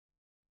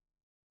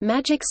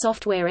Magic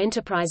Software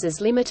Enterprises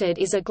Limited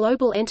is a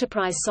global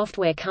enterprise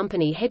software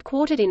company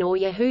headquartered in Or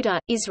Yehuda,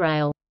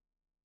 Israel.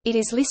 It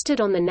is listed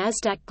on the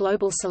Nasdaq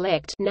Global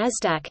Select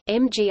 (Nasdaq,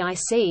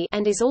 MGIC)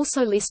 and is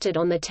also listed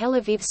on the Tel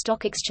Aviv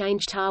Stock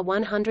Exchange TAR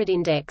 100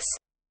 Index.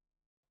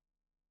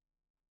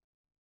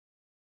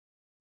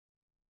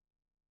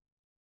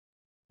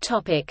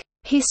 Topic: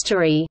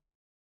 History.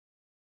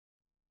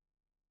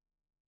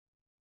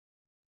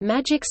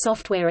 Magic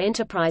Software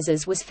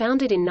Enterprises was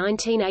founded in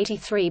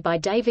 1983 by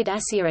David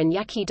Assia and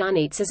Yaki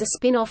Dunitz as a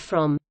spin-off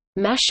from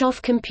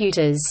Mashof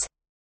Computers,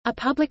 a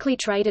publicly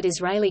traded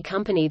Israeli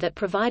company that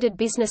provided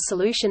business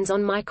solutions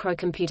on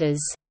microcomputers.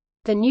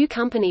 The new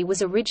company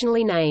was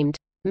originally named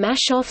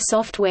Mashof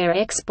Software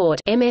Export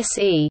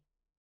 (MSE)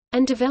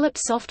 and developed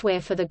software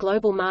for the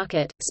global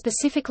market,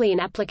 specifically an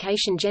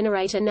application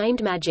generator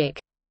named Magic.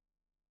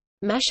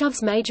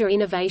 Mashof's major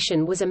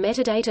innovation was a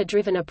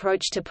metadata-driven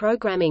approach to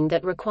programming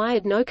that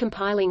required no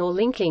compiling or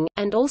linking,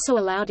 and also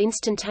allowed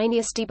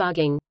instantaneous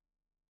debugging.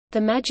 The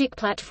Magic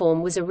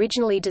platform was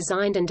originally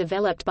designed and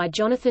developed by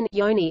Jonathan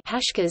Yoni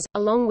Hashkes,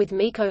 along with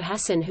Miko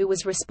Hassan, who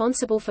was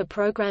responsible for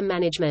program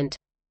management.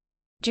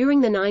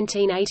 During the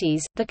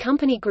 1980s, the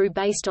company grew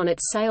based on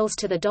its sales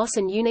to the DOS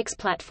and Unix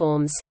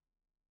platforms.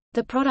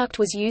 The product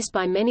was used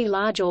by many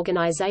large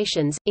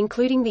organizations,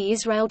 including the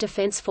Israel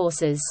Defense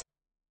Forces.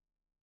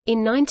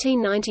 In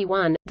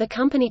 1991, the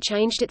company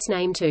changed its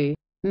name to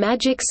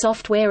Magic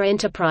Software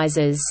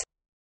Enterprises,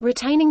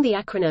 retaining the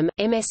acronym,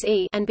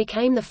 MSE, and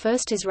became the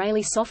first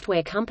Israeli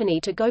software company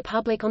to go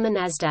public on the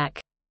Nasdaq.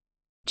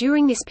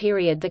 During this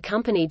period the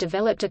company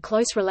developed a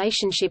close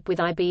relationship with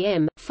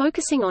IBM,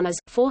 focusing on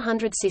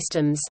AS/400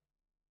 systems.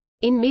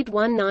 In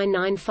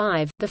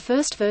mid-1995, the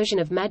first version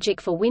of Magic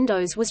for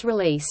Windows was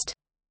released.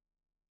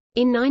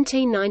 In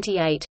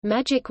 1998,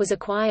 Magic was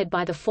acquired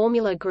by the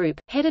Formula Group,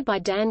 headed by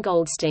Dan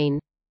Goldstein.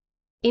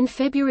 In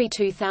February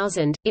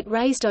 2000, it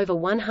raised over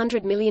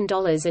 $100 million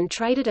and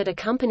traded at a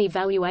company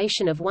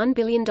valuation of $1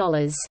 billion.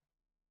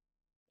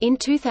 In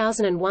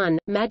 2001,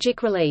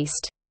 Magic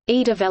released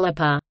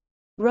eDeveloper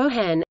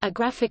Rohan, a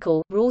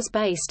graphical,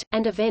 rules-based,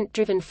 and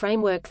event-driven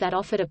framework that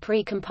offered a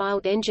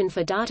pre-compiled engine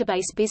for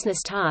database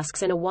business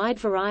tasks and a wide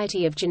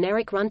variety of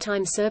generic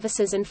runtime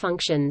services and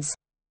functions.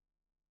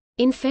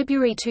 In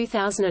February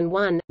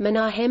 2001,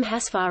 Menahem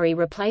Hasfari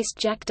replaced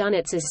Jack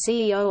Dunitz as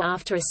CEO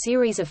after a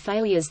series of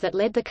failures that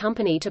led the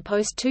company to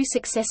post 2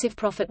 successive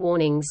profit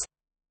warnings.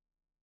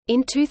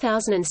 In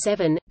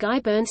 2007, Guy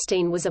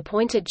Bernstein was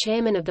appointed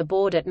chairman of the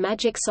board at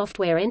Magic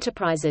Software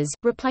Enterprises,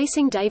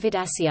 replacing David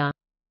Assia.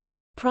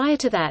 Prior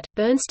to that,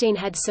 Bernstein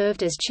had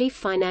served as chief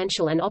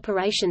financial and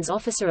operations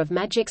officer of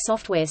Magic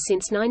Software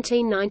since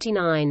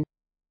 1999.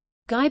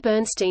 Guy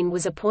Bernstein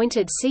was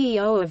appointed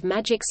CEO of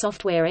Magic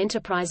Software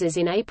Enterprises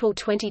in April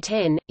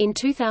 2010. In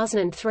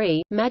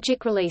 2003,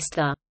 Magic released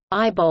the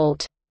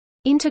iBolt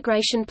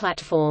integration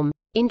platform.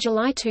 In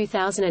July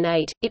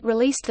 2008, it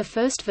released the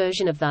first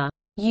version of the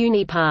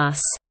UniPass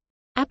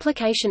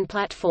application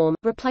platform,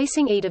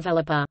 replacing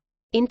eDeveloper.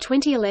 In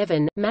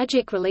 2011,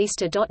 Magic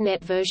released a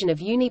 .NET version of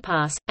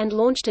UniPass, and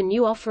launched a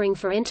new offering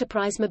for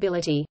enterprise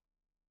mobility.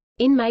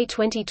 In May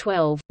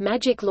 2012,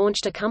 Magic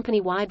launched a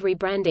company-wide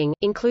rebranding,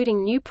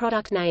 including new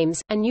product names,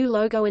 a new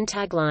logo and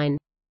tagline.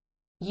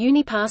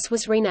 UniPass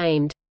was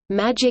renamed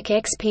Magic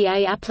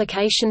XPA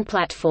Application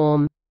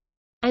Platform,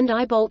 and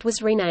iBolt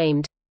was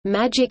renamed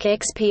Magic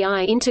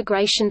XPI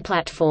Integration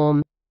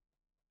Platform.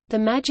 The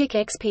Magic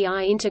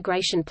XPI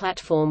integration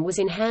platform was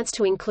enhanced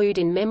to include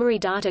in-memory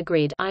data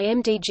grid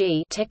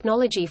 (IMDG)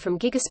 technology from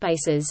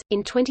Gigaspaces.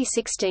 In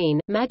 2016,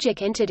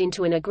 Magic entered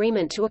into an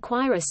agreement to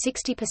acquire a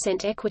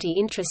 60% equity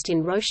interest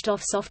in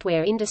Roshtoff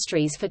Software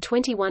Industries for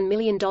 $21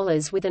 million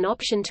with an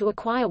option to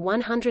acquire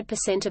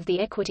 100% of the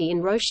equity in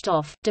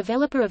Roshtoff,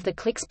 developer of the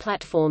Clicks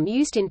platform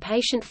used in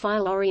patient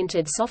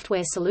file-oriented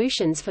software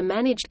solutions for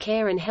managed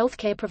care and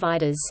healthcare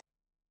providers.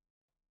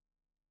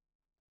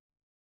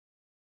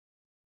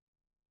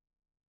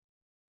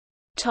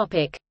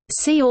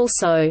 See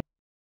also: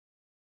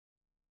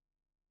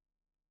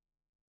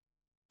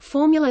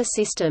 Formula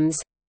Systems,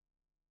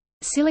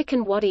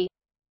 Silicon Wadi,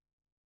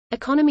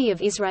 Economy of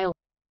Israel,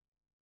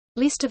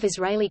 List of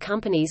Israeli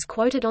companies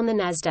quoted on the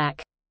Nasdaq.